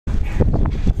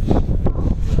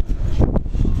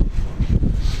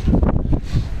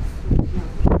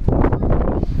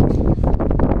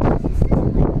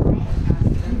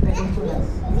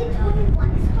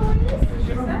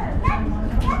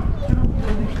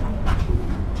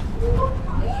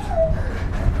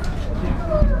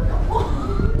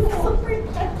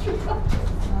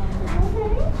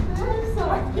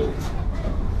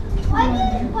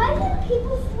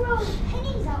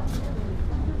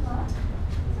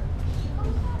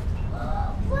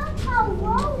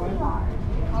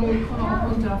Look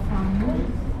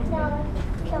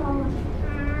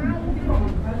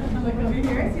over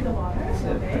here, see the water? That's a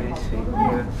pretty scene,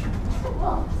 yeah.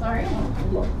 Oh, sorry.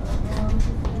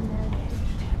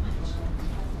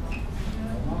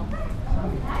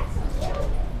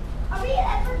 Are we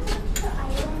ever going to the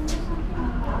island?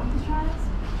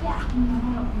 Yeah.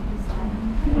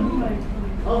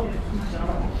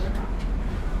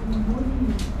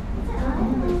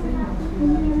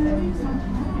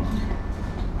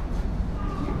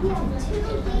 We have 2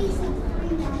 days and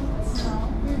 3 nights.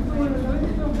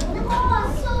 Oh,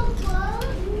 so close.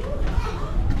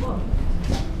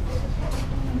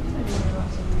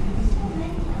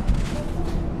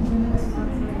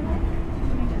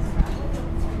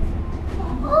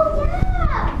 Oh,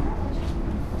 yeah.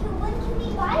 So when can we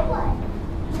buy one?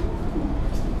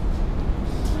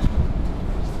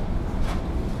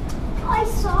 Oh, I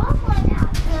saw one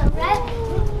out the red.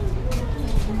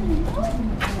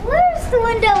 Where's the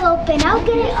window open? I'll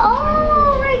get it.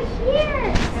 Oh, right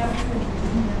here.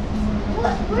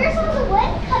 Where's all the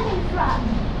wind coming from?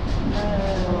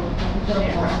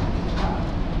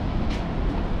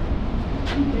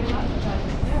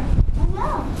 Oh, no.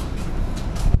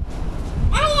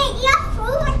 Hey, your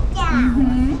food down.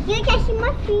 You can see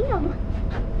my field.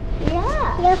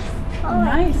 Yeah. Yes. Oh,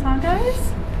 nice, huh, guys? Is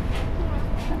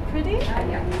that pretty?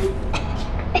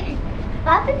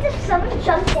 What happens if someone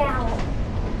jumped down?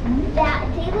 That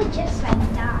they would just like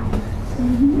die.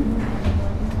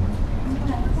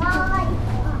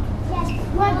 Yes.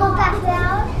 Want to go back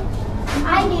down? I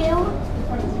do.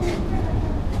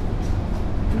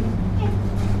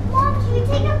 Mom, can you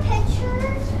take a picture?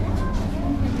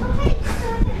 Okay, so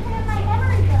I can put in my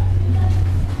memory book.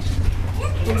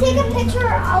 Take a picture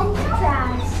of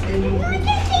Ultras. I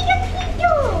can take a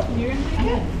picture. You're gonna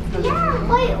take it? Yeah,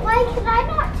 why could I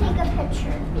not take a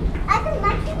picture? I've been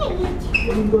looking at YouTube.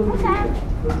 Okay.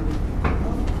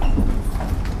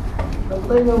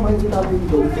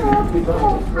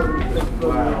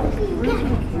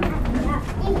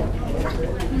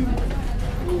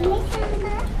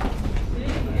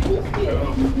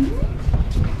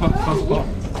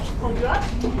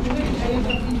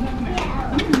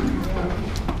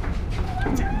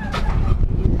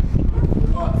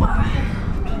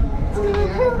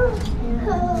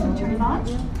 Turn it on?